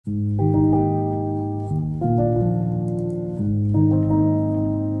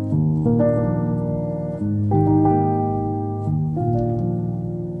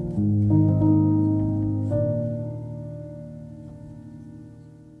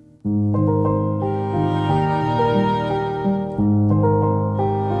My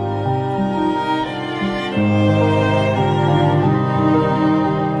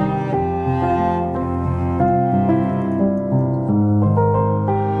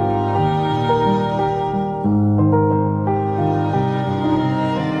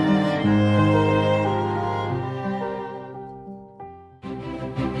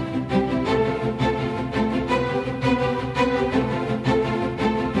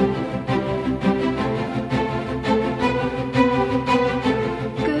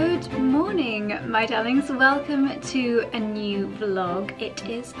darlings, welcome to a new vlog. It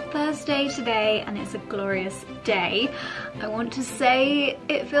is Thursday today and it's a glorious day. I want to say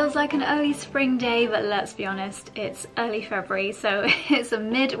it feels like an early spring day, but let's be honest, it's early February, so it's a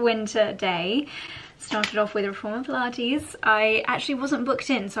midwinter day. Started off with Reformer Pilates. I actually wasn't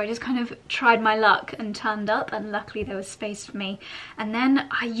booked in, so I just kind of tried my luck and turned up, and luckily there was space for me. And then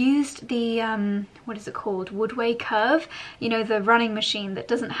I used the, what is it called? Woodway Curve. You know, the running machine that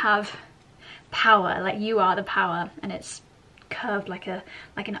doesn't have power, like you are the power, and it's curved like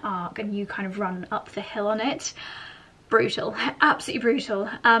an arc, and you kind of run up the hill on it. Brutal, absolutely brutal.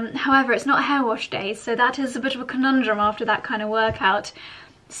 However, it's not hair wash day, so that is a bit of a conundrum after that kind of workout.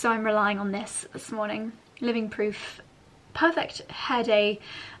 So I'm relying on this morning. Living Proof, perfect hair day,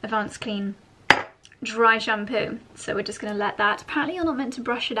 advanced clean, dry shampoo. So we're just gonna let that, apparently you're not meant to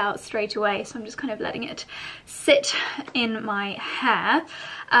brush it out straight away, so I'm just kind of letting it sit in my hair.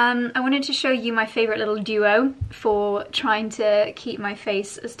 I wanted to show you my favorite little duo for trying to keep my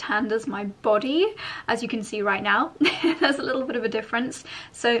face as tanned as my body. As you can see right now, there's a little bit of a difference.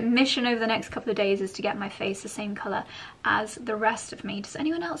 So mission over the next couple of days is to get my face the same color as the rest of me. Does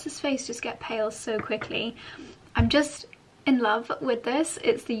anyone else's face just get pale so quickly? I'm just in love with this.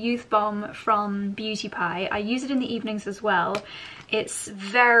 It's the Youth Balm from Beauty Pie. I use it in the evenings as well. It's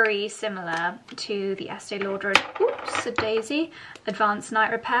very similar to the Estee Lauder, oops, a daisy, Advanced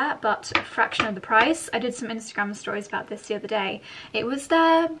Night Repair, but a fraction of the price. I did some Instagram stories about this the other day. It was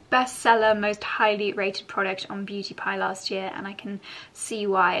their bestseller, most highly rated product on Beauty Pie last year, and I can see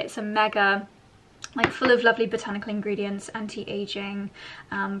why. It's a mega, like, full of lovely botanical ingredients, anti-aging,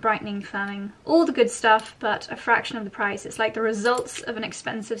 brightening, firming, all the good stuff, but a fraction of the price. It's like the results of an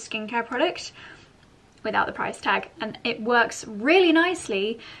expensive skincare product without the price tag, and it works really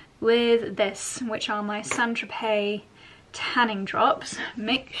nicely with this, which are my Saint-Tropez tanning drops.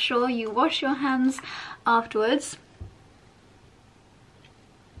 Make sure you wash your hands afterwards.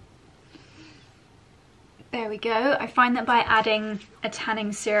 There we go. I find that by adding a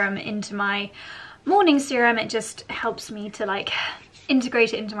tanning serum into my morning serum, it just helps me to like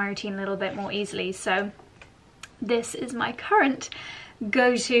integrate it into my routine a little bit more easily. So this is my current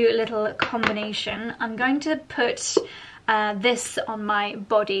go-to little combination. I'm going to put this on my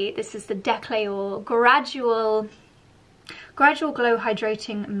body. This is the Decléor Gradual Glow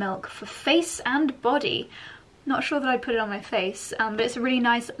Hydrating Milk for face and body. Not sure that I'd put it on my face, but it's a really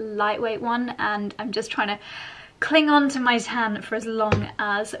nice lightweight one, and I'm just trying to cling on to my tan for as long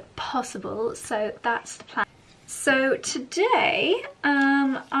as possible, so that's the plan. So today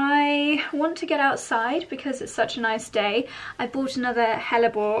I want to get outside because it's such a nice day. I bought another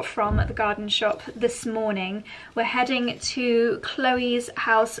hellebore from the garden shop this morning. We're heading to Chloe's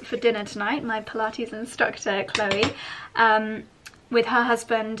house for dinner tonight, my Pilates instructor Chloe, with her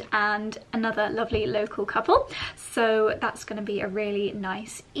husband and another lovely local couple. So that's going to be a really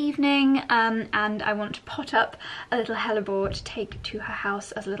nice evening, and I want to pot up a little hellebore to take to her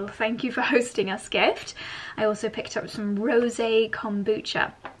house as a little thank you for hosting us gift. I also picked up some rosé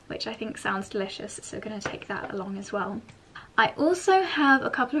kombucha, which I think sounds delicious, so I'm going to take that along as well. I also have a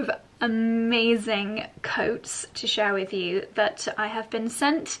couple of amazing coats to share with you that I have been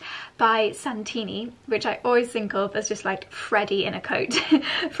sent by Santini, which I always think of as just like Freddie in a coat,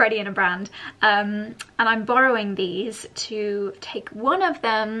 Freddie in a brand. And I'm borrowing these to take one of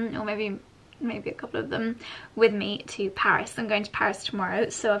them, or maybe a couple of them, with me to Paris. I'm going to Paris tomorrow,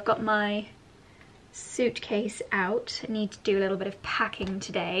 so I've got my suitcase out. I need to do a little bit of packing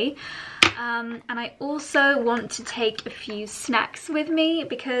today. And I also want to take a few snacks with me,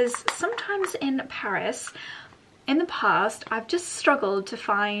 because sometimes in Paris, in the past, I've just struggled to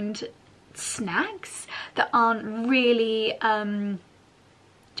find snacks that aren't really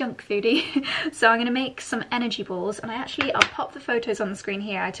junk foodie. So I'm going to make some energy balls, and I'll pop the photos on the screen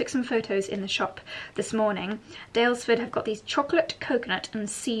here. I took some photos in the shop this morning. Dalesford have got these chocolate, coconut and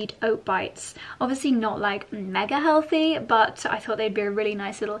seed oat bites. Obviously not like mega healthy, but I thought they'd be a really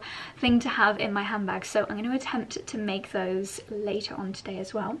nice little thing to have in my handbag. So I'm going to attempt to make those later on today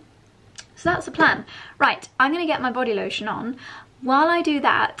as well. So that's the plan. Right, I'm going to get my body lotion on. While I do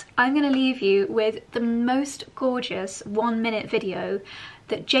that, I'm going to leave you with the most gorgeous 1-minute video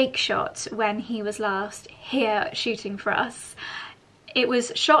that Jake shot when he was last here shooting for us. It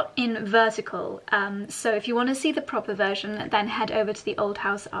was shot in vertical, so if you want to see the proper version, then head over to the Old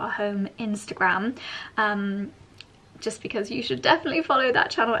House Our Home Instagram, just because you should definitely follow that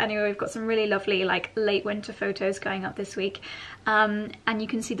channel anyway. We've got some really lovely like late winter photos going up this week, and you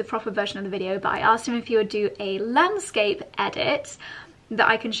can see the proper version of the video, but I asked him if he would do a landscape edit that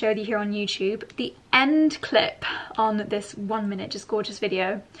I can show you here on YouTube. The end clip on this 1-minute just gorgeous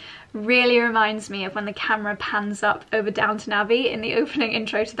video really reminds me of when the camera pans up over Downton Abbey in the opening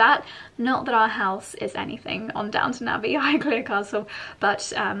intro to that. Not that our house is anything on Downton Abbey, Highclere Castle,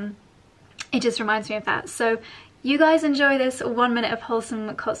 but it just reminds me of that. So you guys enjoy this 1 minute of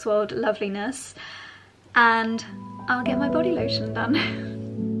wholesome Cotswold loveliness, and I'll get my body lotion done.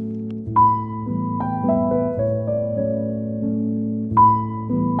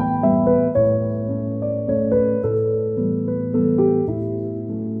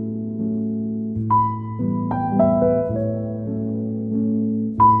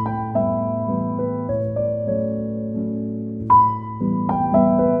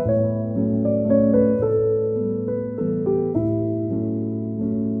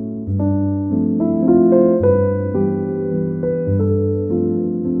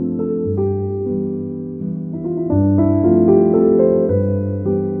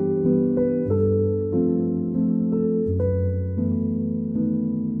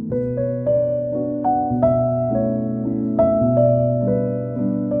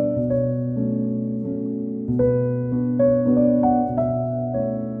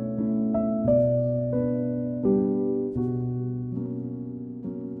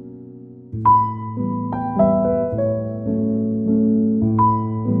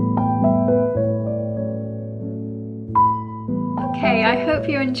 Okay, I hope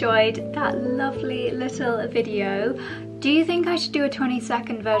you enjoyed that lovely little video. Do you think I should do a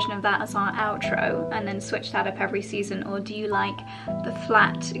 20-second version of that as our outro and then switch that up every season, or do you like the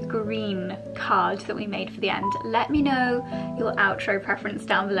flat green card that we made for the end? Let me know your outro preference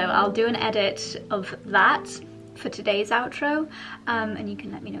down below. I'll do an edit of that for today's outro, and you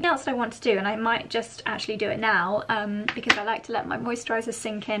can let me know what else I want to do, and I might just actually do it now because I like to let my moisturiser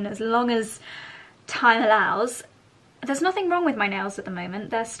sink in as long as time allows. There's nothing wrong with my nails at the moment.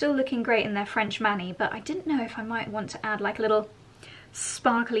 They're still looking great in their French mani, but I didn't know if I might want to add like a little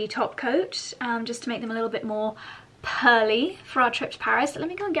sparkly top coat, just to make them a little bit more pearly for our trip to Paris. Let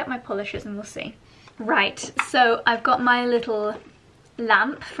me go and get my polishers and we'll see. Right, so I've got my little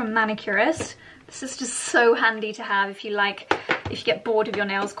lamp from Manicurist. This is just so handy to have if you get bored of your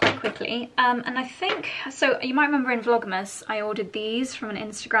nails quite quickly. And I think, so you might remember in Vlogmas, I ordered these from an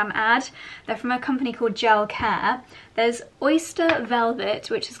Instagram ad. They're from a company called Gel Care. There's Oyster Velvet,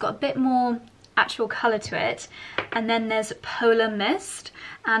 which has got a bit more actual colour to it. And then there's Polar Mist.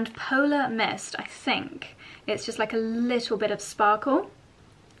 And Polar Mist, I think, it's just like a little bit of sparkle.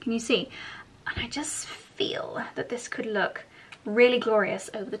 Can you see? And I just feel that this could look really glorious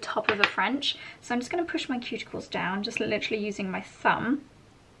over the top of a French. So I'm just going to push my cuticles down, just literally using my thumb.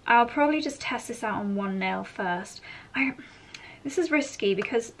 I'll probably just test this out on one nail first. This is risky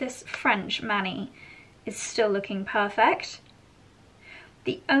because this French mani is still looking perfect.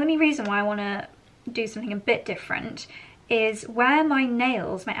 The only reason why I want to do something a bit different is where my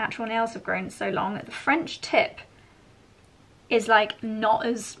nails, my actual nails have grown so long, the French tip is like not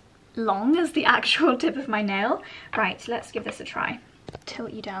as long as the actual tip of my nail. Right, let's give this a try.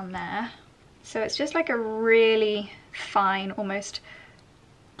 Tilt you down there. So it's just like a really fine, almost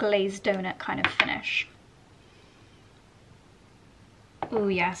glazed donut kind of finish. Oh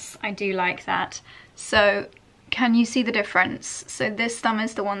yes, I do like that. So can you see the difference? So this thumb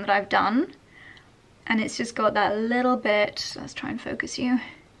is the one that I've done, and it's just got that little bit, let's try and focus you.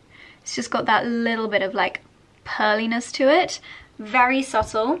 It's just got that little bit of like pearliness to it. Very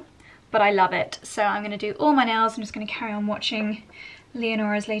subtle, but I love it. So I'm going to do all my nails. I'm just going to carry on watching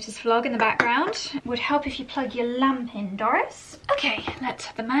Leonora's latest vlog in the background. Would help if you plug your lamp in, Doris. Okay,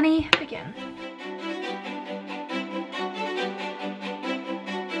 let the mani begin.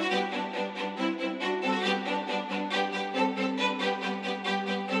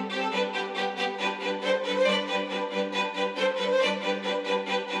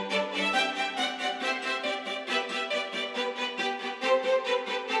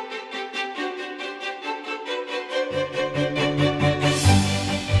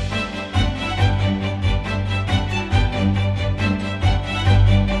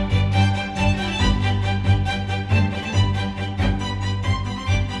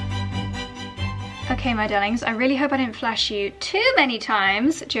 my darlings. I really hope I didn't flash you too many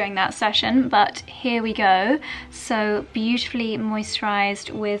times during that session, but here we go. So beautifully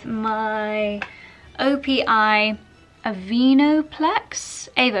moisturized with my OPI Avoplex,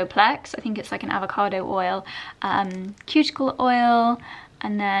 I think it's like an avocado oil, cuticle oil,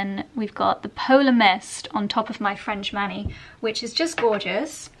 and then we've got the Polar Mist on top of my French Mani, which is just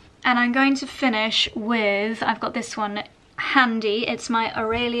gorgeous. And I'm going to finish with, I've got this one handy, it's my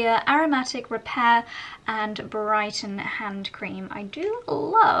Aurelia Aromatic Repair and Brighten Hand Cream. I do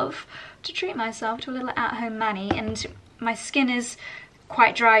love to treat myself to a little at-home mani, and my skin is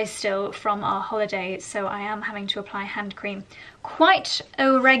quite dry still from our holiday, so I am having to apply hand cream quite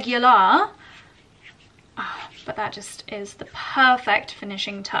irregular. But that just is the perfect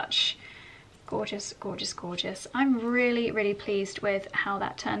finishing touch. Gorgeous, gorgeous, gorgeous. I'm really, really pleased with how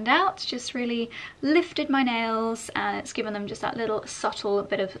that turned out. Just really lifted my nails and it's given them just that little subtle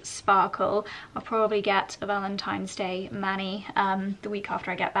bit of sparkle. I'll probably get a Valentine's Day mani the week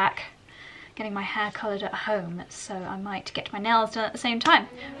after I get back. Getting my hair coloured at home, so I might get my nails done at the same time.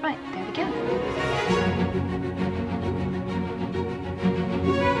 Right, there we go.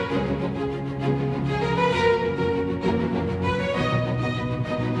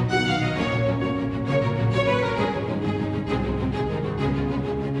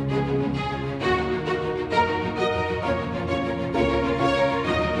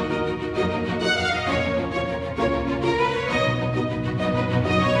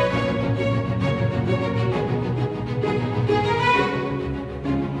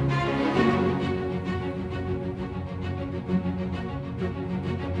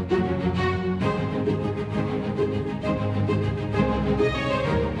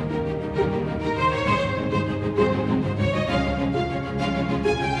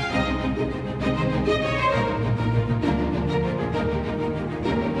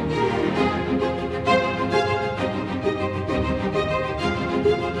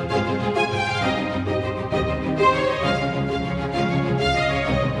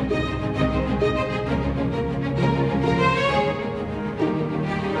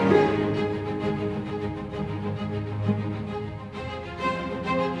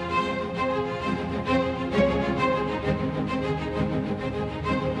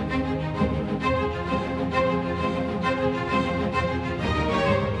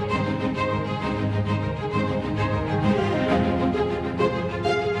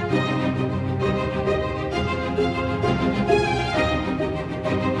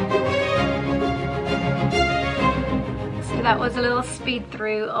 That was a little speed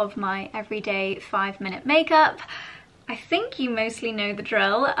through of my everyday 5-minute makeup. I think you mostly know the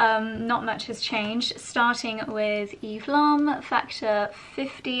drill. Not much has changed. Starting with Eve Lom, factor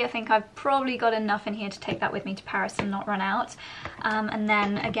 50. I think I've probably got enough in here to take that with me to Paris and not run out. And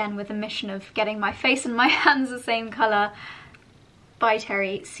then again with the mission of getting my face and my hands the same colour, by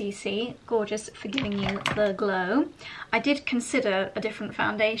Terry CC. Gorgeous for giving you the glow. I did consider a different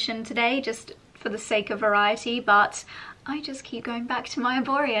foundation today, just for the sake of variety, but I just keep going back to my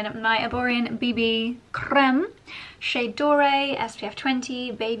Aborian BB Creme, shade Doré, SPF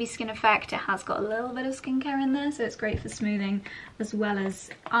 20, baby skin effect. It has got a little bit of skincare in there, so it's great for smoothing, as well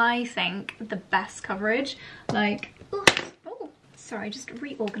as, I think, the best coverage. Like, oh, sorry, just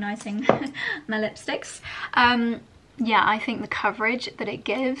reorganizing my lipsticks. Yeah, I think the coverage that it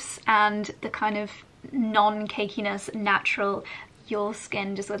gives and the kind of non-cakiness, natural, your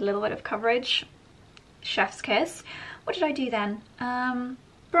skin just with a little bit of coverage, chef's kiss. What did I do then?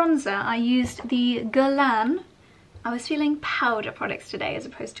 Bronzer, I used the Guerlain. I was feeling powder products today as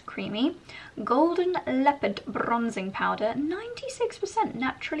opposed to creamy. Golden Leopard bronzing powder, 96%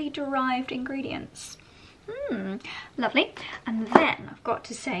 naturally derived ingredients. Lovely. And then I've got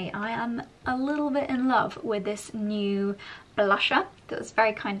to say I am a little bit in love with this new blusher that was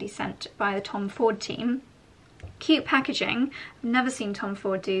very kindly sent by the Tom Ford team. Cute packaging. I've never seen Tom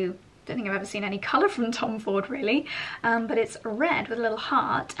Ford do, don't think I've ever seen any colour from Tom Ford really, but it's red with a little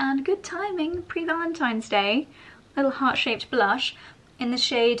heart, and good timing, pre-Valentine's Day, little heart-shaped blush in the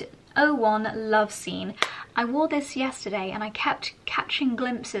shade 01 Love Scene. I wore this yesterday and I kept catching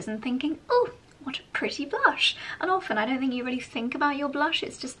glimpses and thinking, oh, what a pretty blush. And often I don't think you really think about your blush,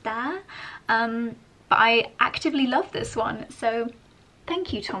 it's just there. But I actively love this one, so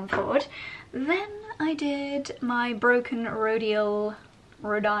thank you, Tom Ford. Then I did my broken rhodial,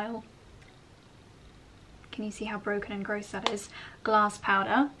 can you see how broken and gross that is? Glass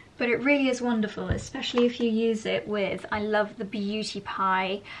powder. But it really is wonderful, especially if you use it with, I love the Beauty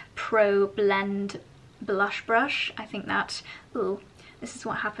Pie Pro Blend Blush Brush. I think that, ooh, this is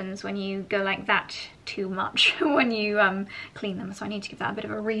what happens when you go like that too much when you clean them, so I need to give that a bit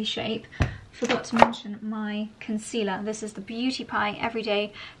of a reshape. forgot to mention my concealer. This is the Beauty Pie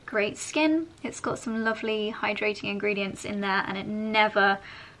Everyday Great Skin. It's got some lovely hydrating ingredients in there and it never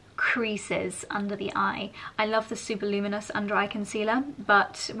creases under the eye. I love the super luminous under eye concealer,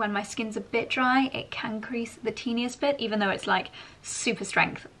 but when my skin's a bit dry, it can crease the teeniest bit, even though it's like super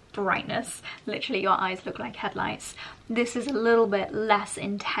strength brightness. Literally your eyes look like headlights. This is a little bit less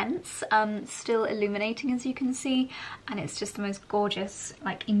intense, still illuminating as you can see, and it's just the most gorgeous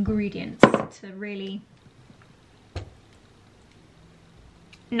like ingredients to really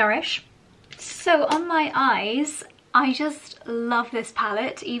nourish. So on my eyes, I just love this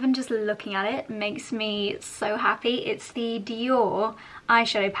palette. Even just looking at it makes me so happy. It's the Dior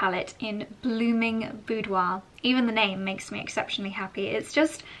eyeshadow palette in Blooming Boudoir. Even the name makes me exceptionally happy. It's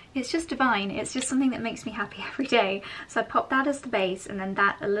just divine. It's just something that makes me happy every day. So I pop that as the base and then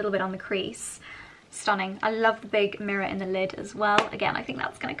that a little bit on the crease. Stunning. I love the big mirror in the lid as well. Again, I think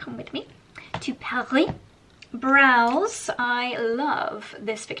that's going to come with me to Paris. Brows, I love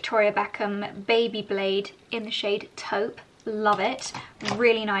this Victoria Beckham Baby Blade in the shade Taupe. Love it.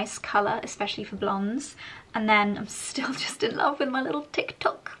 Really nice colour, especially for blondes. And then I'm still just in love with my little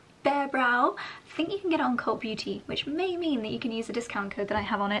TikTok bare brow. I think you can get it on Cult Beauty, which may mean that you can use the discount code that I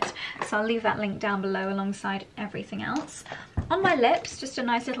have on it. So I'll leave that link down below alongside everything else. On my lips, just a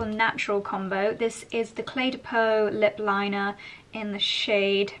nice little natural combo. This is the Clé de Peau lip liner in the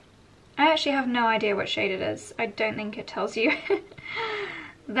shade... I actually have no idea what shade it is. I don't think it tells you.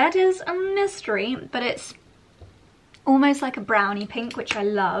 That is a mystery, but it's almost like a brownie pink, which I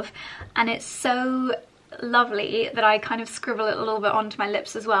love. And it's so lovely that I kind of scribble it a little bit onto my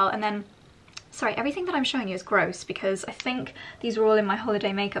lips as well. And then, sorry, everything that I'm showing you is gross because I think these were all in my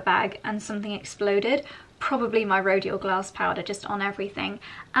holiday makeup bag and something exploded. Probably my rhodial glass powder just on everything.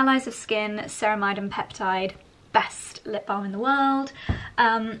 Allies of Skin, Ceramide and Peptide. Best lip balm in the world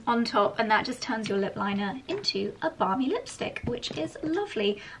on top, and that just turns your lip liner into a balmy lipstick, which is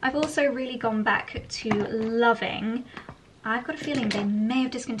lovely. I've also really gone back to loving, I've got a feeling they may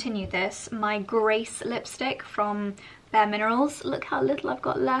have discontinued this, my Grace lipstick from Bare Minerals. Look how little I've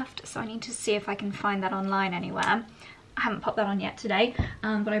got left, so I need to see if I can find that online anywhere. I haven't popped that on yet today,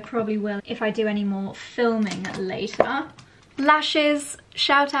 but I probably will if I do any more filming later. Lashes,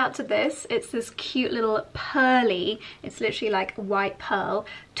 shout out to this. It's this cute little pearly, it's literally like a white pearl,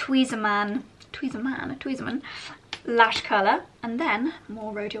 Tweezerman lash colour, and then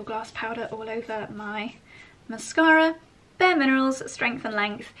more rhodial glass powder all over my mascara. Bare Minerals Strength and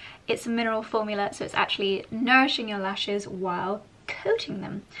Length. It's a mineral formula, so it's actually nourishing your lashes while coating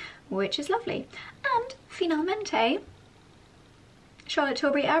them, which is lovely. And finalmente, Charlotte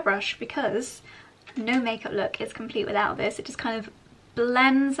Tilbury Airbrush, because no makeup look is complete without this. It just kind of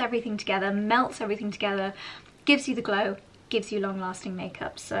blends everything together, melts everything together, gives you the glow, gives you long-lasting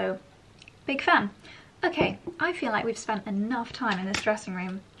makeup. So, big fan. Okay, I feel like we've spent enough time in this dressing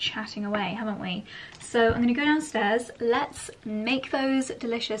room chatting away, haven't we? So I'm gonna go downstairs. Let's make those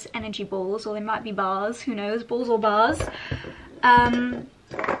delicious energy balls, or they might be bars, who knows, balls or bars. And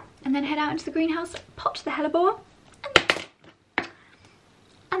then head out into the greenhouse, pop to the hellebore,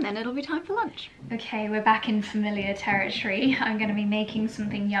 and then it'll be time for lunch. Okay, we're back in familiar territory. I'm going to be making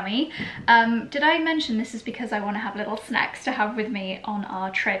something yummy. Did I mention this is because I want to have little snacks to have with me on our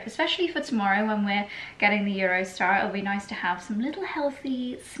trip, especially for tomorrow when we're getting the Eurostar. It'll be nice to have some little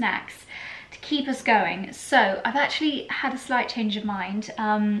healthy snacks to keep us going. So I've actually had a slight change of mind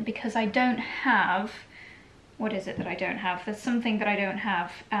because I don't have... What is it that I don't have? There's something that I don't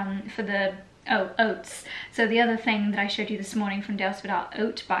have for the... Oh, oats. So the other thing that I showed you this morning from Dalesford are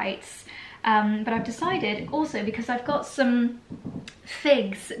oat bites. But I've decided also, because I've got some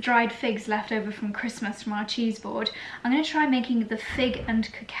figs, dried figs left over from Christmas from our cheese board, I'm going to try making the fig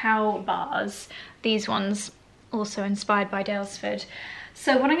and cacao bars. These ones also inspired by Dalesford.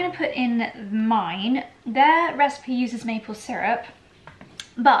 So what I'm going to put in mine, their recipe uses maple syrup,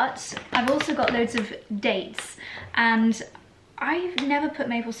 but I've also got loads of dates, and I've never put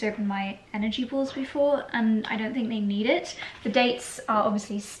maple syrup in my energy balls before, and I don't think they need it. The dates are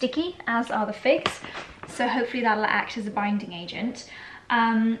obviously sticky, as are the figs, so hopefully that'll act as a binding agent.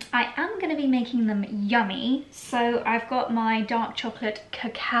 I am going to be making them yummy, so I've got my dark chocolate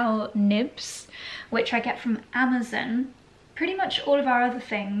cacao nibs, which I get from Amazon. Pretty much all of our other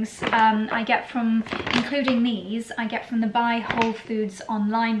things I get from, including these, I get from the Buy Whole Foods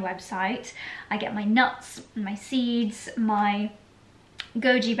online website. I get my nuts, my seeds, my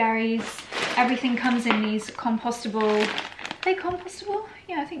goji berries. Everything comes in these compostable, are they compostable?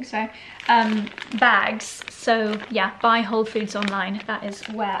 Yeah, I think so. Bags. So yeah, Buy Whole Foods online. That is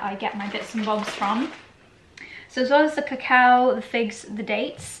where I get my bits and bobs from. So as well as the cacao, the figs, the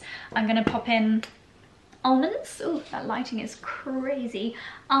dates, I'm gonna pop in almonds. Oh, that lighting is crazy.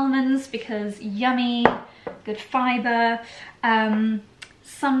 Almonds, because yummy, good fiber.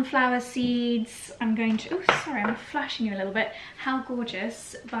 Sunflower seeds. I'm going to, oh sorry, I'm flashing you a little bit. How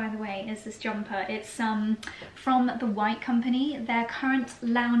gorgeous, by the way, is this jumper? It's from the White Company, their current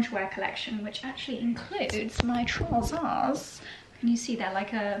loungewear collection, which actually includes my trousers. Can you see they're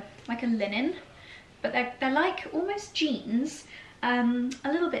like a linen, but they're like almost jeans, a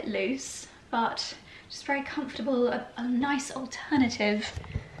little bit loose, but just very comfortable, a nice alternative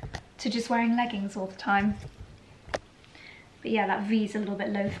to just wearing leggings all the time. But yeah, that V's a little bit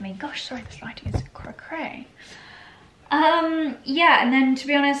low for me. Gosh, sorry, this lighting is cray-cray. Yeah, and then to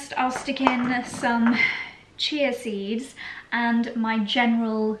be honest, I'll stick in some chia seeds and my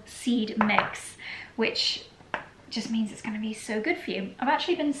general seed mix, which just means it's going to be so good for you. I've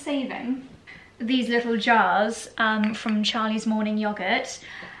actually been saving these little jars from Charlie's morning yogurt,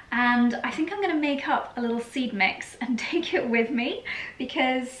 and I think I'm going to make up a little seed mix and take it with me,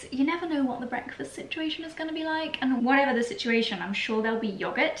 because you never know what the breakfast situation is going to be like, and whatever the situation, I'm sure there'll be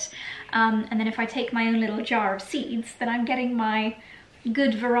yogurt, and then if I take my own little jar of seeds, then I'm getting my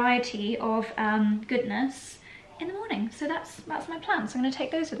good variety of goodness in the morning. So that's my plan, so I'm going to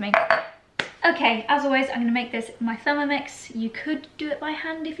take those with me. Okay, as always, I'm going to make this my Thermomix. You could do it by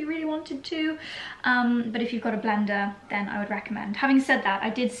hand if you really wanted to, but if you've got a blender, then I would recommend. Having said that,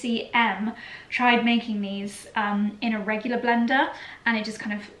 I did see Em tried making these in a regular blender, and it just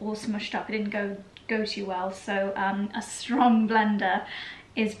kind of all smushed up. It didn't go too well, so a strong blender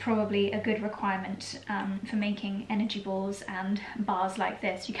is probably a good requirement for making energy balls and bars like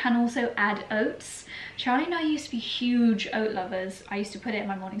this. You can also add oats. Charlie and I used to be huge oat lovers. I used to put it in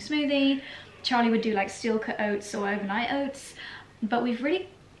my morning smoothie. Charlie would do like steel cut oats or overnight oats, but we've really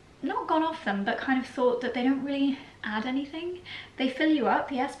not gone off them, but kind of thought that they don't really add anything. They fill you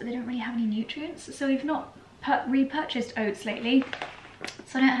up, yes, but they don't really have any nutrients. So we've not repurchased oats lately,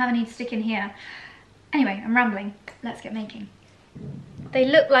 so I don't have any to stick in here. Anyway, I'm rambling. Let's get making. They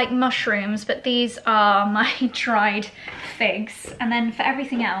look like mushrooms, but these are my dried figs. And then for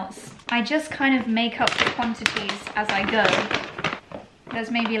everything else, I just kind of make up the quantities as I go. There's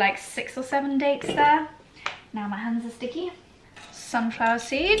maybe like 6 or 7 dates there. Now my hands are sticky. Sunflower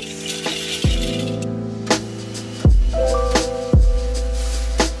seeds.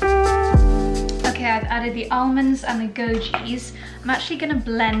 Okay, I've added the almonds and the gojis. I'm actually gonna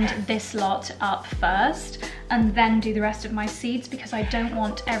blend this lot up first and then do the rest of my seeds, because I don't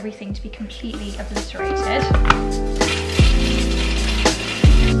want everything to be completely obliterated.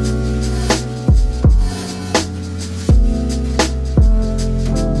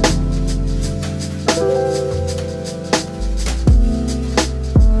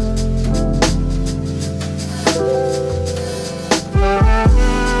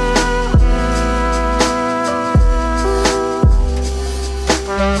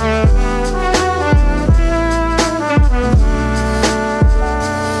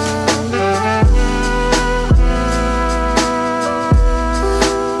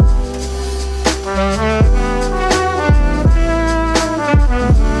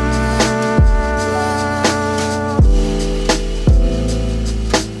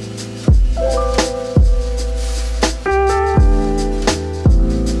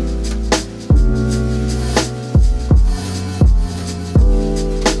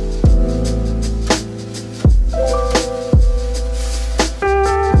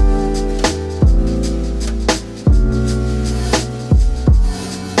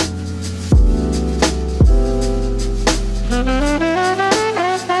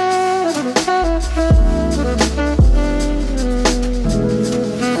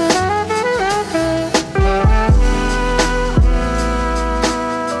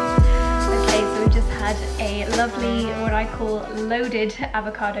 Loaded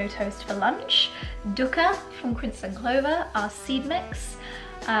avocado toast for lunch, dukkha from Quince and Clover, our seed mix,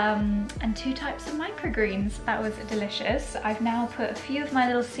 and 2 types of microgreens. That was delicious. I've now put a few of my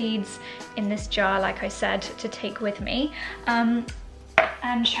little seeds in this jar, like I said, to take with me. And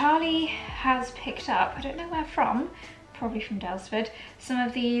Charlie has picked up, I don't know where from, probably from Dalesford, some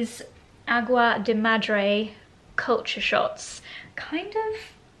of these Agua de Madre culture shots. Kind of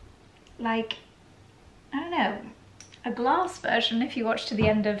like, I don't know, a glass version, if you watched to the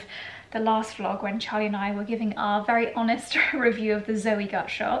end of the last vlog when Charlie and I were giving our very honest review of the Zoe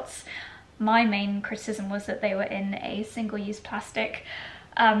gut shots. My main criticism was that they were in a single-use plastic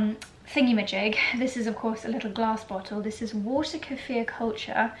thingy-majig. This is of course a little glass bottle. This is water kefir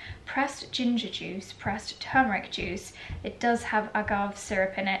culture, pressed ginger juice, pressed turmeric juice. It does have agave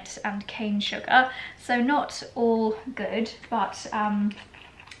syrup in it and cane sugar, so not all good, but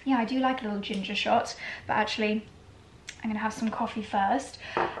yeah, I do like a little ginger shot, but actually I'm gonna have some coffee first.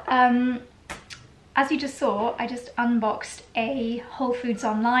 As you just saw, I just unboxed a Whole Foods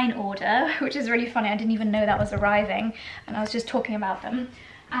online order, which is really funny. I didn't even know that was arriving, and I was just talking about them.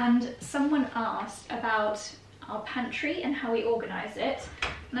 And someone asked about our pantry and how we organize it.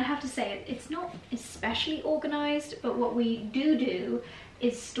 And I have to say, it's not especially organized, but what we do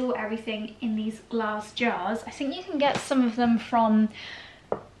is store everything in these glass jars. I think you can get some of them from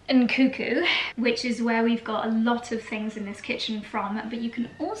Cuckoo, which is where we've got a lot of things in this kitchen from, but you can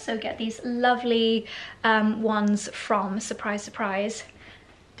also get these lovely ones from, surprise surprise,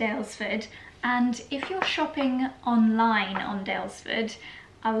 Daylesford. And if you're shopping online on Daylesford,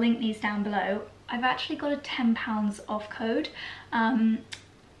 I'll link these down below. I've actually got a £10 off code.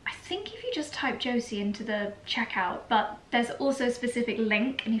 I think if you just type Josie into the checkout, but there's also a specific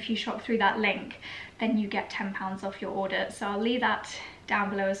link, and if you shop through that link, then you get £10 off your order. So I'll leave that down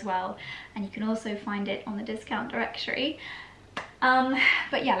below as well, and you can also find it on the discount directory.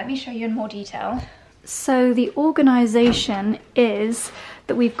 But yeah, let me show you in more detail. So the organisation is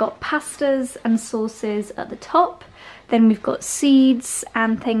that we've got pastas and sauces at the top, then we've got seeds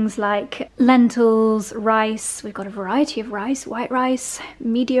and things like lentils, rice. We've got a variety of rice: white rice,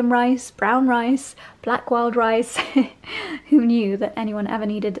 medium rice, brown rice, black wild rice. Who knew that anyone ever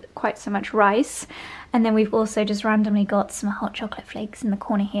needed quite so much rice? And then we've also just randomly got some hot chocolate flakes in the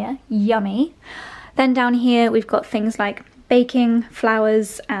corner here. Yummy. Then down here we've got things like baking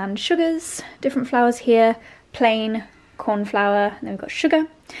flours and sugars. Different flours here: plain, corn flour, and then we've got sugar.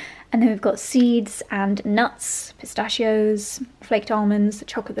 And then we've got seeds and nuts, pistachios, flaked almonds, the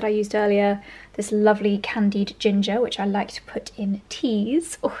chocolate that I used earlier, this lovely candied ginger, which I like to put in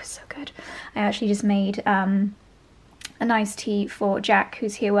teas. Oh, so good. I actually just made a nice tea for Jack,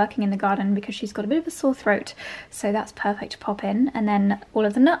 who's here working in the garden, because she's got a bit of a sore throat, so that's perfect to pop in. And then all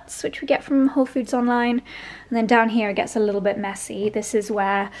of the nuts, which we get from Whole Foods online. And then down here it gets a little bit messy. This is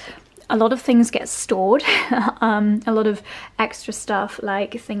where a lot of things get stored, a lot of extra stuff,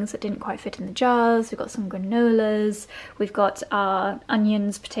 like things that didn't quite fit in the jars. We've got some granolas, we've got our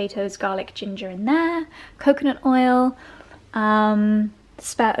onions, potatoes, garlic, ginger in there, coconut oil,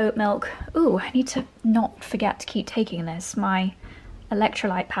 spare oat milk. Ooh, I need to not forget to keep taking this, my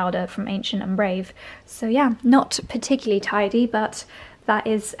electrolyte powder from Ancient and Brave. So yeah, not particularly tidy, but that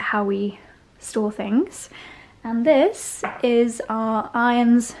is how we store things. And this is our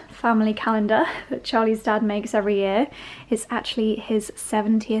Irons family calendar that Charlie's dad makes every year. It's actually his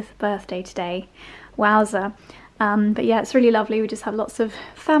 70th birthday today. Wowza. But yeah, it's really lovely. We just have lots of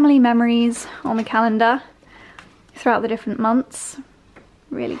family memories on the calendar throughout the different months.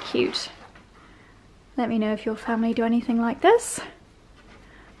 Really cute. Let me know if your family do anything like this.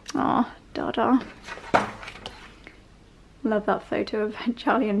 Aw, Dada. Love that photo of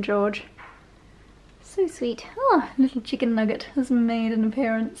Charlie and George. So sweet. Oh, little chicken nugget has made an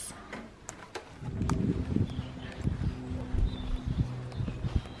appearance.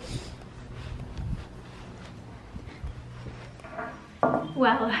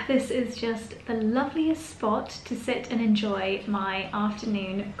 Well, this is just the loveliest spot to sit and enjoy my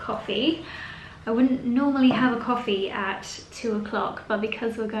afternoon coffee. I wouldn't normally have a coffee at 2 o'clock, but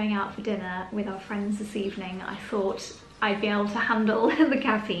because we're going out for dinner with our friends this evening, I thought I'd be able to handle the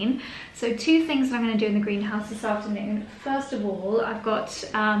caffeine. So two things that I'm going to do in the greenhouse this afternoon. First of all, I've got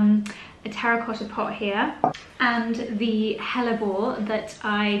a terracotta pot here and the hellebore that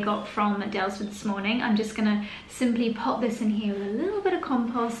I got from Daylesford this morning. I'm just going to simply pop this in here with a little bit of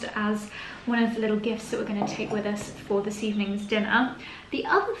compost as one of the little gifts that we're going to take with us for this evening's dinner. The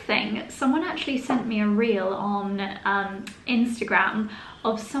other thing, someone actually sent me a reel on Instagram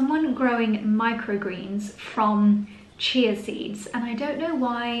of someone growing microgreens from chia seeds, and I don't know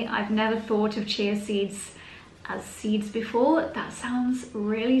why I've never thought of chia seeds as seeds before. That sounds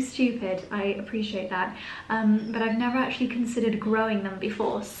really stupid, I appreciate that, but I've never actually considered growing them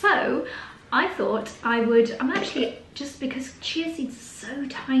before. So I thought I'm actually, just because chia seeds are so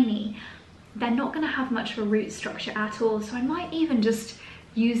tiny, they're not going to have much of a root structure at all, so I might even just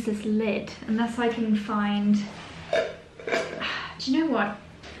use this lid, unless I can find, do you know what?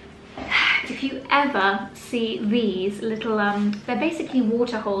 If you ever see these little, they're basically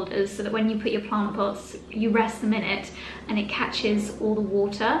water holders, so that when you put your plant pots, you rest them in it and it catches all the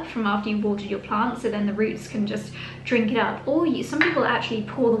water from after you've watered your plant, so then the roots can just drink it up. Or some people actually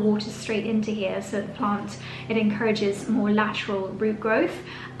pour the water straight into here, so the plant, it encourages more lateral root growth.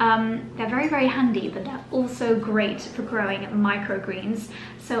 They're very, very handy, but they're also great for growing microgreens.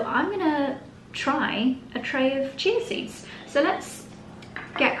 So I'm gonna try a tray of chia seeds. So let's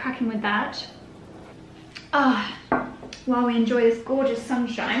get cracking with that. while we enjoy this gorgeous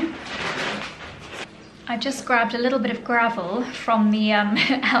sunshine. I just grabbed a little bit of gravel from the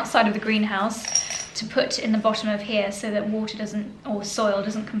outside of the greenhouse to put in the bottom of here so that water doesn't, or soil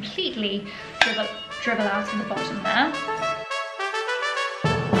doesn't completely dribble out of the bottom there.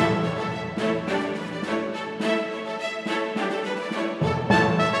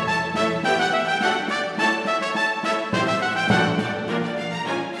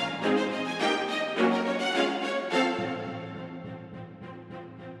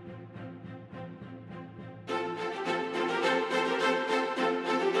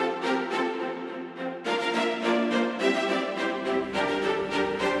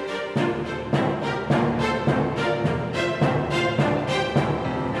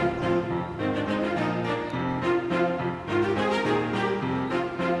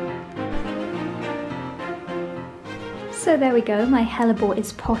 So there we go, my hellebore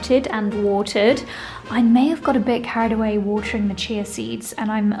is potted and watered. I may have got a bit carried away watering the chia seeds,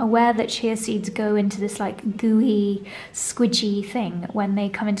 and I'm aware that chia seeds go into this like gooey, squidgy thing when they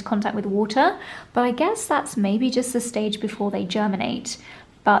come into contact with water, but I guess that's maybe just the stage before they germinate.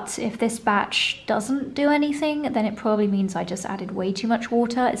 But if this batch doesn't do anything, then it probably means I just added way too much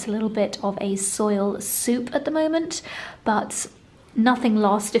water. It's a little bit of a soil soup at the moment, but nothing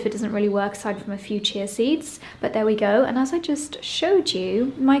lost if it doesn't really work aside from a few chia seeds. But there we go. And as I just showed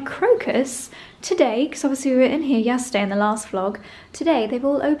you, my crocus today, because obviously we were in here yesterday in the last vlog, today they've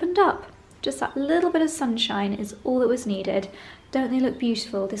all opened up. Just that little bit of sunshine is all that was needed. Don't they look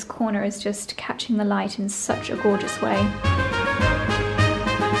beautiful? This corner is just catching the light in such a gorgeous way.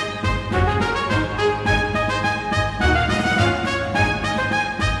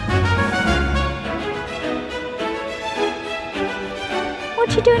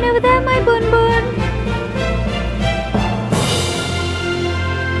 What you doing over there, my bun bun?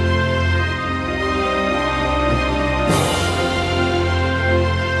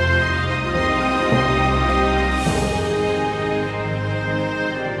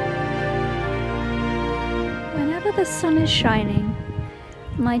 Whenever the sun is shining,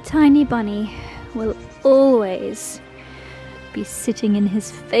 my tiny bunny will always be sitting in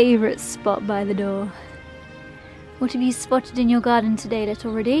his favourite spot by the door. What have you spotted in your garden today,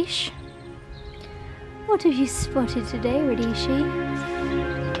 little Radish? What have you spotted today, Radishy?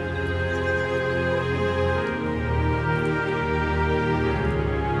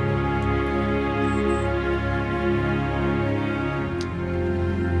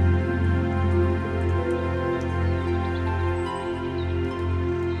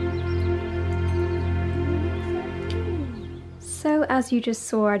 So as you just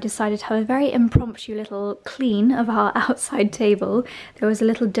saw, I decided to have a very impromptu little clean of our outside table. There was a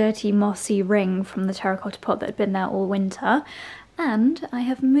little dirty mossy ring from the terracotta pot that had been there all winter, and I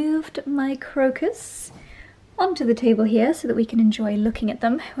have moved my crocus onto the table here so that we can enjoy looking at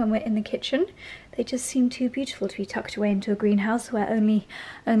them when we're in the kitchen. They just seem too beautiful to be tucked away into a greenhouse where only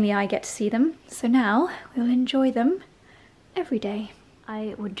I get to see them. So now we'll enjoy them every day.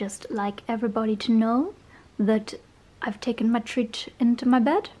 I would just like everybody to know that I've taken my treat into my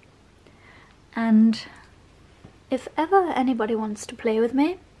bed, and if ever anybody wants to play with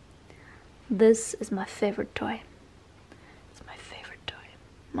me, this is my favourite toy. It's my favourite toy.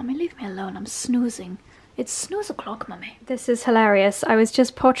 Mummy, leave me alone, I'm snoozing. It's snooze o'clock, Mummy. This is hilarious. I was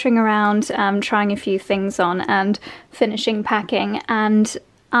just pottering around, trying a few things on and finishing packing, and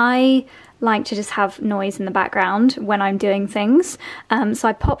I like to just have noise in the background when I'm doing things. So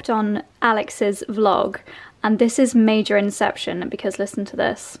I popped on Alex's vlog, and this is major inception because listen to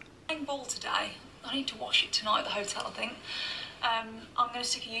this. Bowl today. I need to wash it tonight at the hotel, I think. I'm going to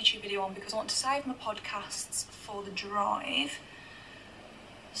stick a YouTube video on because I want to save my podcasts for the drive.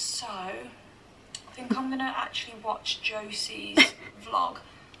 So I think I'm going to actually watch Josie's vlog.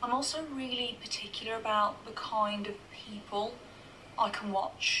 I'm also really particular about the kind of people I can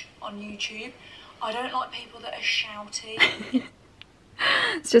watch on YouTube. I don't like people that are shouty.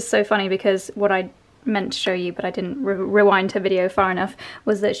 It's just so funny because what I meant to show you, but I didn't rewind her video far enough,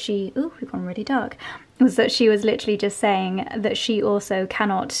 was that she, ooh, we've gone really dark, was that she was literally just saying that she also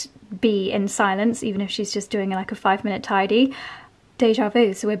cannot be in silence, even if she's just doing like a 5-minute tidy. Deja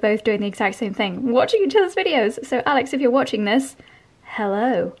vu, so we're both doing the exact same thing, watching each other's videos. So Alex, if you're watching this,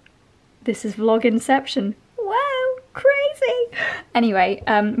 hello. This is vlog inception. Wow, crazy! Anyway,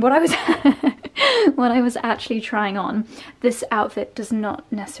 what I was actually trying on, this outfit does not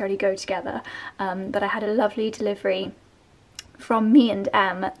necessarily go together, but I had a lovely delivery from me and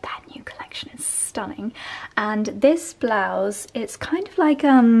Em. That new collection is stunning, and this blouse, it's kind of like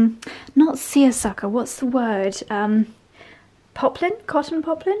not seersucker, what's the word, poplin, cotton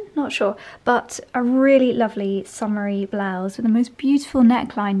poplin, not sure, but a really lovely summery blouse with the most beautiful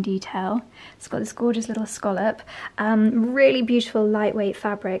neckline detail. It's got this gorgeous little scallop, really beautiful lightweight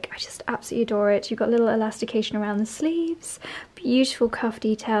fabric. I just absolutely adore it. You've got little elastication around the sleeves, beautiful cuff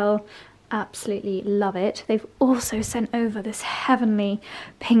detail, absolutely love it. They've also sent over this heavenly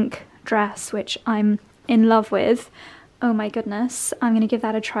pink dress, which I'm in love with. Oh my goodness, I'm going to give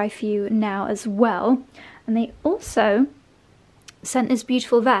that a try for you now as well. And they also sent this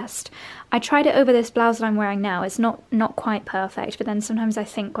beautiful vest. I tried it over this blouse that I'm wearing now. It's not quite perfect, but then sometimes I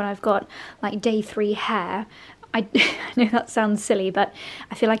think when I've got like day 3 hair, I know that sounds silly, but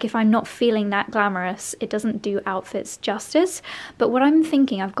I feel like if I'm not feeling that glamorous, it doesn't do outfits justice. But what I'm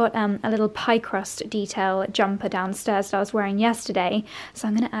thinking, I've got a little pie crust detail jumper downstairs that I was wearing yesterday, so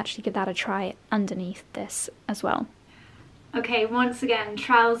I'm going to actually give that a try underneath this as well. Okay, once again,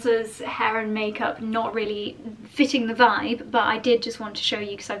 trousers, hair and makeup not really fitting the vibe, but I did just want to show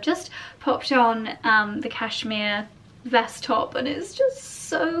you because I've just popped on the cashmere vest top and it's just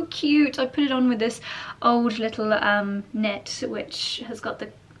so cute. I put it on with this old little knit which has got the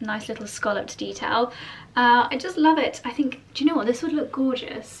nice little scalloped detail. I just love it. I think, do you know what, this would look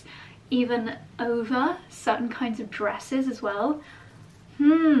gorgeous even over certain kinds of dresses as well.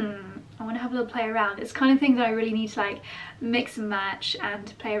 I want to have a little play around. It's kind of thing that I really need to like mix and match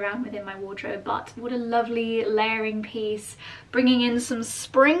and play around with in my wardrobe, but what a lovely layering piece, bringing in some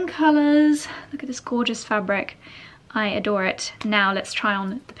spring colours. Look at this gorgeous fabric. I adore it. Now let's try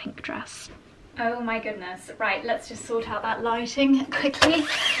on the pink dress. Oh my goodness. Right, let's just sort out that lighting quickly.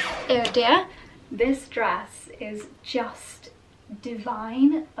 Oh dear. This dress is just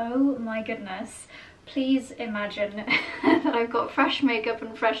divine. Oh my goodness. Please imagine that I've got fresh makeup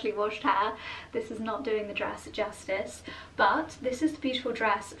and freshly washed hair. This is not doing the dress justice, but this is the beautiful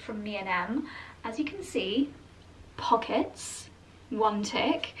dress from M&M. As you can see, pockets, 1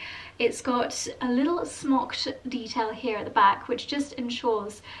 tick. It's got a little smocked detail here at the back, which just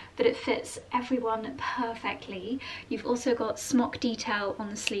ensures that it fits everyone perfectly. You've also got smock detail on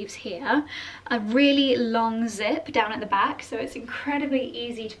the sleeves here, a really long zip down at the back, so it's incredibly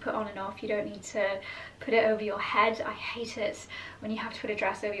easy to put on and off. You don't need to put it over your head. I hate it when you have to put a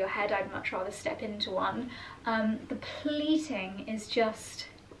dress over your head. I'd much rather step into one. The pleating is just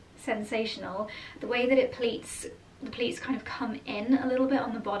sensational. The way that it pleats, the pleats kind of come in a little bit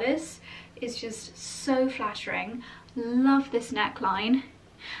on the bodice, is just so flattering. Love this neckline.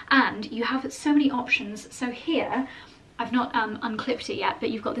 And you have so many options. So here, I've not unclipped it yet,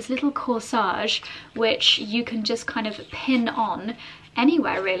 but you've got this little corsage which you can just kind of pin on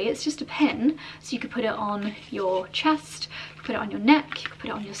anywhere really. It's just a pin, so you could put it on your chest, you could put it on your neck, you could put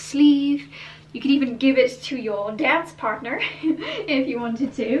it on your sleeve, you could even give it to your dance partner if you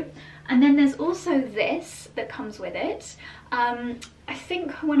wanted to. And then there's also this that comes with it. I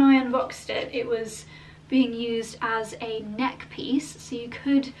think when I unboxed it, it was being used as a neck piece, so you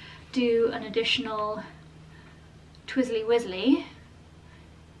could do an additional twizzly wizzly.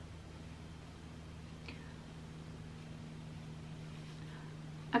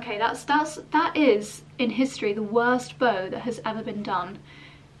 Okay, that is in history the worst bow that has ever been done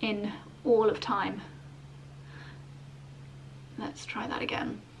in all of time. Let's try that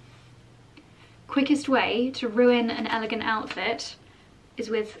again. Quickest way to ruin an elegant outfit is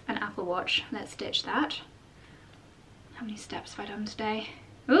with an Apple Watch. Let's ditch that. How many steps have I done today?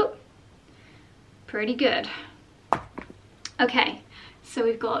 Oh, pretty good. Okay, so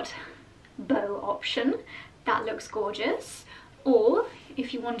we've got bow option. That looks gorgeous. Or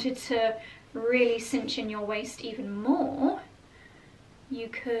if you wanted to really cinch in your waist even more, you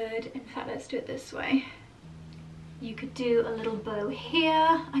could, in fact, let's do it this way. You could do a little bow here.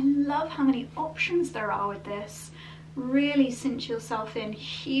 I love how many options there are with this. Really cinch yourself in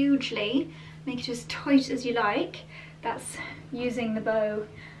hugely. Make it as tight as you like. That's using the bow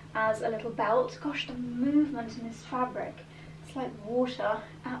as a little belt. Gosh, the movement in this fabric. It's like water.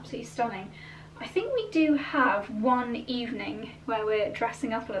 Absolutely stunning. I think we do have one evening where we're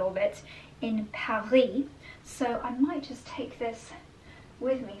dressing up a little bit in Paris. So I might just take this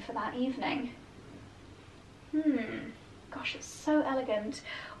with me for that evening. Gosh, it's so elegant.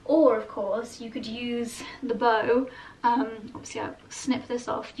 Or of course you could use the bow, obviously I'll snip this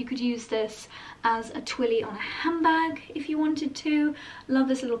off, you could use this as a twilly on a handbag if you wanted to. Love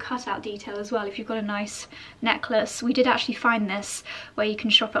this little cutout detail as well if you've got a nice necklace. We did actually find this where you can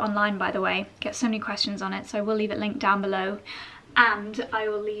shop it online, by the way. Get so many questions on it, so I will leave it linked down below. And I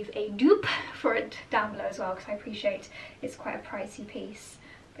will leave a dupe for it down below as well, because I appreciate it's quite a pricey piece.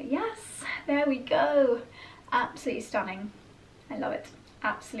 But yes, there we go. Absolutely stunning. I love it.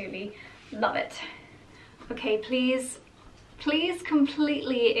 Absolutely love it. Okay, please Please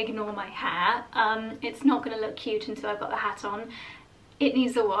completely ignore my hair. It's not going to look cute until I've got the hat on. It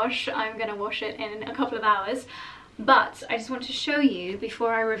needs a wash. I'm going to wash it in a couple of hours. But I just want to show you,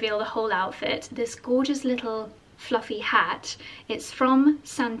 before I reveal the whole outfit, this gorgeous little fluffy hat. It's from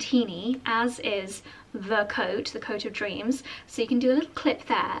Santini, as is the coat of dreams. So you can do a little clip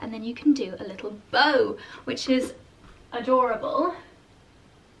there, and then you can do a little bow, which is adorable.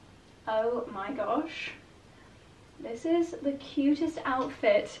 Oh my gosh. This is the cutest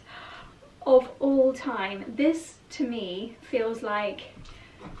outfit of all time. This, to me, feels like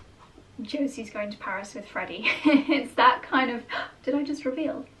Josie's going to Paris with Freddie. It's that kind of... Did I just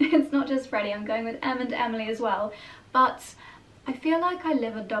reveal? It's not just Freddie, I'm going with Em and Emily as well. But I feel like I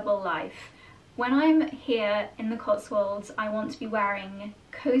live a double life. When I'm here in the Cotswolds, I want to be wearing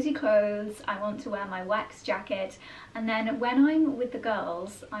cozy clothes, I want to wear my wax jacket, and then when I'm with the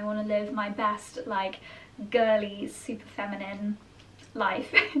girls, I want to live my best, like, girly, super feminine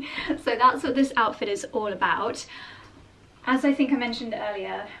life. So that's what this outfit is all about. As I think I mentioned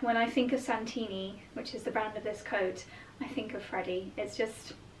earlier, when I think of Santini, which is the brand of this coat, I think of Freddie. It's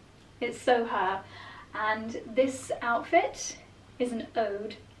just, it's so her. And this outfit is an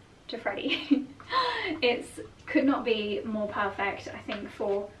ode to Freddie. It could not be more perfect, I think,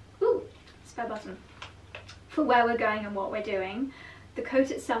 for, ooh, spare button, for where we're going and what we're doing. The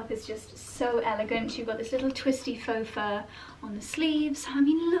coat itself is just so elegant. You've got this little twisty faux fur on the sleeves. I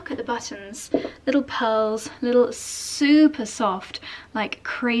mean, look at the buttons. Little pearls, little super soft, like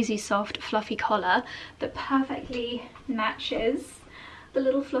crazy soft, fluffy collar that perfectly matches the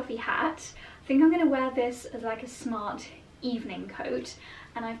little fluffy hat. I think I'm going to wear this as like a smart evening coat,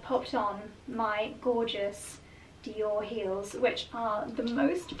 and I've popped on my gorgeous Dior heels, which are the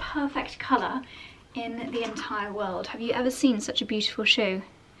most perfect colour in the entire world. Have you ever seen such a beautiful shoe?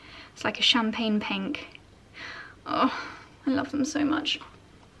 It's like a champagne pink. Oh, I love them so much.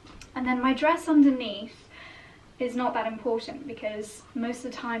 And then my dress underneath is not that important, because most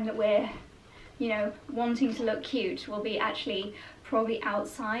of the time that we're, you know, wanting to look cute will be actually probably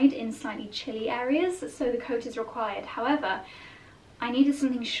outside in slightly chilly areas, so the coat is required. However, I needed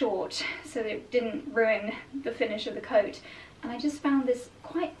something short so that it didn't ruin the finish of the coat, and I just found this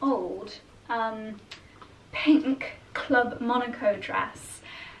quite old pink Club Monaco dress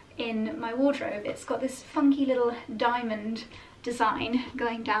in my wardrobe. It's got this funky little diamond design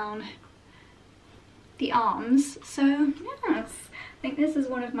going down the arms, so yes, I think this is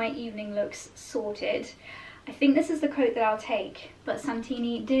one of my evening looks sorted. I think this is the coat that I'll take, but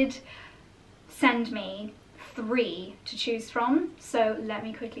Santini did send me 3 to choose from, so let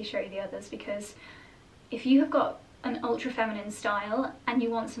me quickly show you the others, because if you have got an ultra feminine style and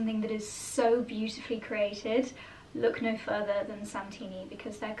you want something that is so beautifully created, look no further than Santini,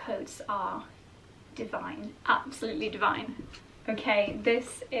 because their coats are divine, absolutely divine. Okay,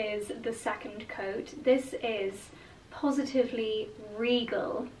 this is the second coat. This is positively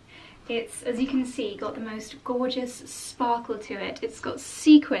regal. It's, as you can see, got the most gorgeous sparkle to it. It's got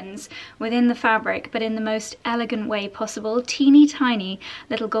sequins within the fabric, but in the most elegant way possible. Teeny tiny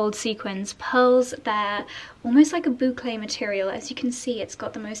little gold sequins, pearls there, almost like a boucle material. As you can see, it's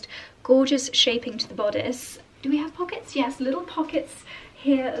got the most gorgeous shaping to the bodice. Do we have pockets? Yes, little pockets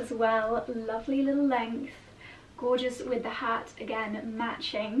here as well. Lovely little length. Gorgeous with the hat, again,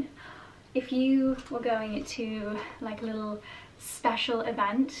 matching. If you were going to like a little special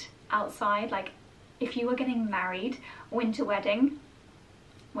event outside, like if you were getting married, winter wedding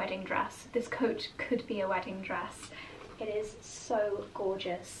dress, this coat could be a wedding dress. It is so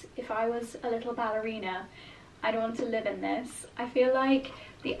gorgeous. If I was a little ballerina, I'd want to live in this. I feel like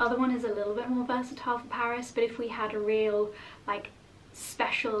the other one is a little bit more versatile for Paris, but if we had a real like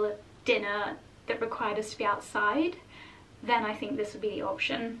special dinner that required us to be outside, then I think this would be the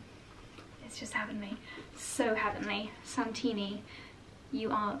option. It's just heavenly, so heavenly. Santini, you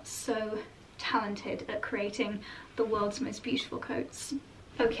are so talented at creating the world's most beautiful coats.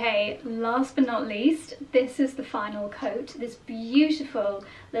 Okay, last but not least, this is the final coat, this beautiful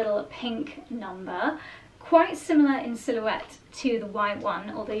little pink number. Quite similar in silhouette to the white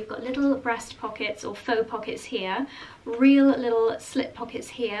one, although you've got little breast pockets or faux pockets here, real little slip pockets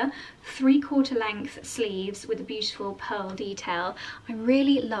here, 3/4 length sleeves with a beautiful pearl detail. I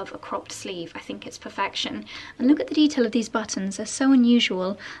really love a cropped sleeve, I think it's perfection. And look at the detail of these buttons, they're so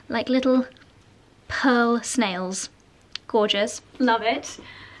unusual, like little pearl snails. Gorgeous, love it.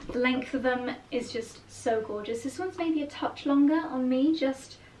 The length of them is just so gorgeous. This one's maybe a touch longer on me,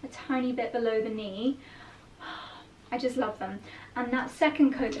 just a tiny bit below the knee. I just love them. And that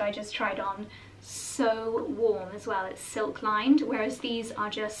second coat that I just tried on, so warm as well. It's silk lined, whereas these are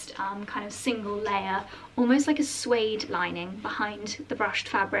just kind of single layer, almost like a suede lining behind the brushed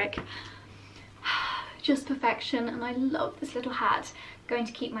fabric. Just perfection. And I love this little hat. Going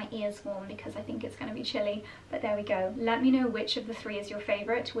to keep my ears warm because I think it's going to be chilly, but there we go. Let me know which of the three is your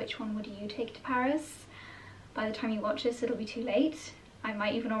favorite. Which one would you take to Paris? By the time you watch this, it'll be too late. I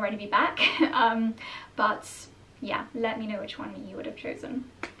might even already be back. But yeah, let me know which one you would have chosen.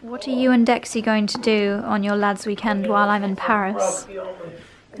 What are you and Dexy going to do on your lads weekend while I'm in Paris?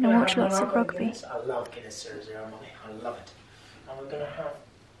 Gonna watch lots of rugby. I love Guinness 0-0 money. I love it. And we're gonna have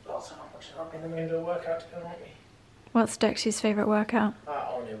lots of watching rugby, and then we're gonna do a workout together, aren't we? What's Dexy's favourite workout? I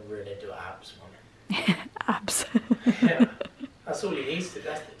only really do abs, money. Abs. Yeah, that's all he needs to.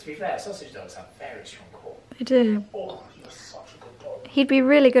 To be fair, sausage dogs have very strong core. They do. Oh, you're such a good dog. He'd be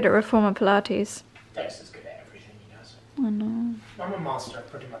really good at reformer Pilates. Dexter's good at everything he does. I know. I'm a master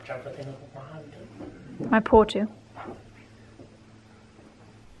of pretty much everything with my hand. My paw too.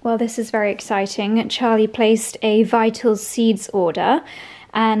 Well, this is very exciting. Charlie placed a Vital Seeds order,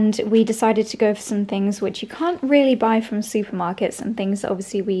 and we decided to go for some things which you can't really buy from supermarkets and things that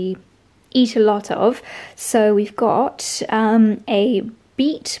obviously we eat a lot of. So we've got a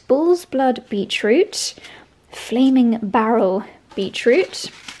bull's blood beetroot, flaming barrel beetroot,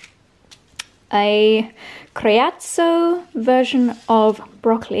 a Creazzo version of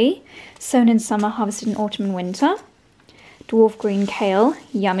broccoli, sown in summer, harvested in autumn and winter, dwarf green kale,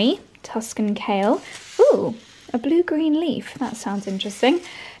 yummy, Tuscan kale, ooh, a blue-green leaf, that sounds interesting.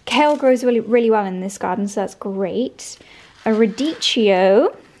 Kale grows really well in this garden, so that's great. A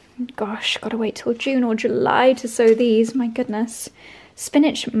radicchio, gosh, gotta wait till June or July to sow these, my goodness.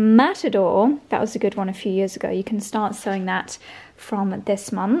 Spinach matador, that was a good one a few years ago. You can start sowing that from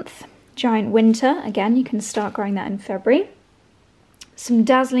this month. Giant winter, again, you can start growing that in February. Some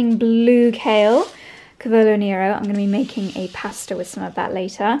dazzling blue kale, Cavolo Nero. I'm going to be making a pasta with some of that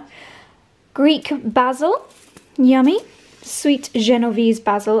later. Greek basil, yummy. Sweet Genovese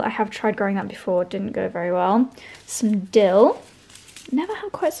basil. I have tried growing that before, didn't go very well. Some dill. Never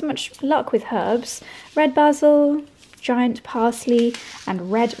had quite so much luck with herbs. Red basil, giant parsley,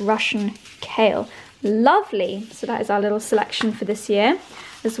 and red Russian kale. Lovely. So that is our little selection for this year,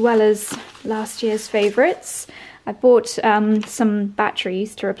 as well as last year's favourites. I bought some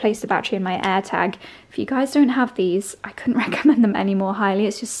batteries to replace the battery in my AirTag. If you guys don't have these, I couldn't recommend them any more highly.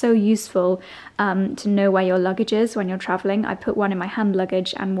 It's just so useful to know where your luggage is when you're traveling. I put one in my hand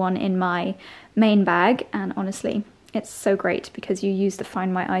luggage and one in my main bag, and honestly, it's so great because you use the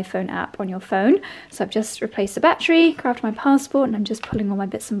Find My iPhone app on your phone. So I've just replaced the battery, grabbed my passport, and I'm just pulling all my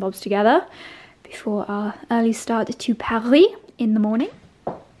bits and bobs together before our early start to Paris in the morning.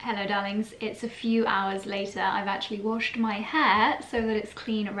 Hello darlings, it's a few hours later. I've actually washed my hair so that it's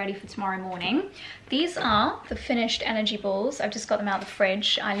clean and ready for tomorrow morning. These are the finished energy balls. I've just got them out of the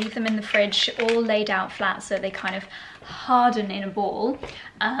fridge. I leave them in the fridge all laid out flat so they kind of harden in a ball.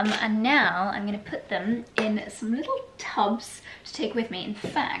 And now I'm going to put them in some little tubs to take with me. In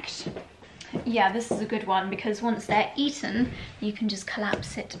fact, yeah, this is a good one because once they're eaten, you can just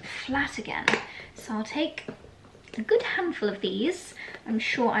collapse it flat again. So I'll take a good handful of these. I'm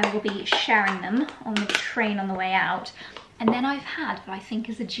sure I will be sharing them on the train on the way out. And then I've had what I think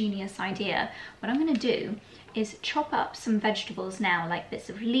is a genius idea. What I'm going to do is chop up some vegetables now, like bits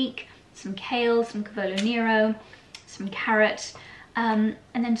of leek, some kale, some Cavolo Nero, some carrot. And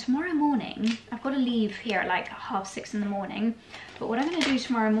then tomorrow morning, I've got to leave here at like 6:30 in the morning. But what I'm going to do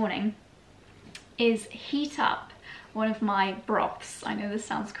tomorrow morning is heat up one of my broths. I know this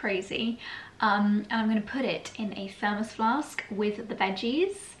sounds crazy. And I'm going to put it in a thermos flask with the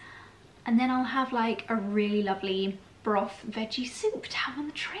veggies, and then I'll have like a really lovely broth veggie soup to have on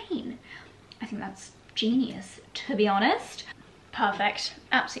the train. I think that's genius, to be honest. Perfect,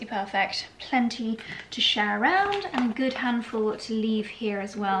 absolutely perfect. Plenty to share around and a good handful to leave here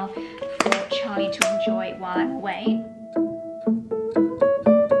as well for Charlie to enjoy while I'm away.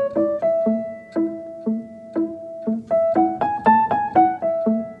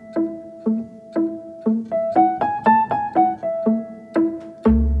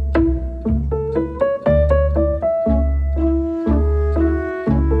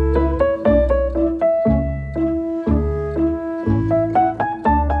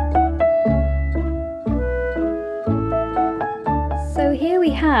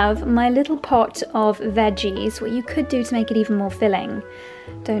 My little pot of veggies. What you could do to make it even more filling,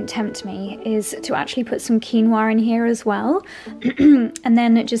 don't tempt me, is to actually put some quinoa in here as well. And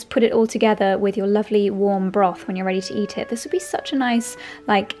then just put it all together with your lovely warm broth when you're ready to eat it. This would be such a nice,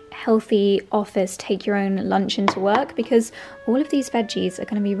 like, healthy office take your own lunch into work, because all of these veggies are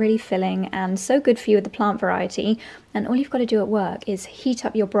going to be really filling and so good for you with the plant variety. And all you've got to do at work is heat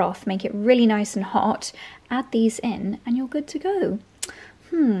up your broth, make it really nice and hot, add these in, and you're good to go.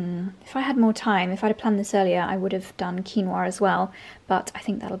 If I had more time, if I'd have planned this earlier, I would have done quinoa as well, but I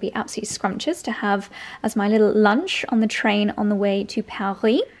think that'll be absolutely scrumptious to have as my little lunch on the train on the way to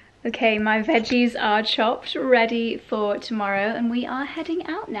Paris. Okay, my veggies are chopped, ready for tomorrow, and we are heading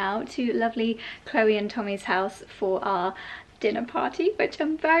out now to lovely Chloe and Tommy's house for our dinner party, which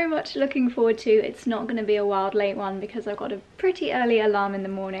I'm very much looking forward to. It's not going to be a wild late one because I've got a pretty early alarm in the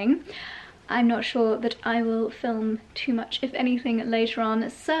morning. I'm not sure that I will film too much, if anything, later on,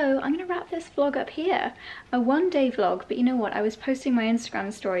 so I'm going to wrap this vlog up here. A one-day vlog, but you know what? I was posting my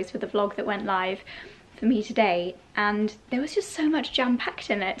Instagram stories for the vlog that went live for me today, and there was just so much jam-packed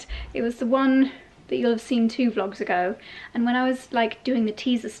in it. It was the one that you'll have seen 2 vlogs ago, and when I was like doing the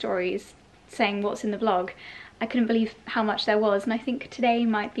teaser stories saying what's in the vlog, I couldn't believe how much there was, and I think today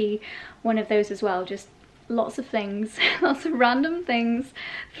might be one of those as well. Just lots of things, lots of random things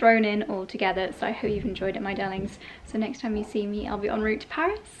thrown in all together. So I hope you've enjoyed it, my darlings. So next time you see me, I'll be en route to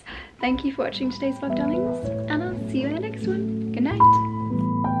Paris. Thank you for watching today's vlog, darlings, and I'll see you in the next one. Good night.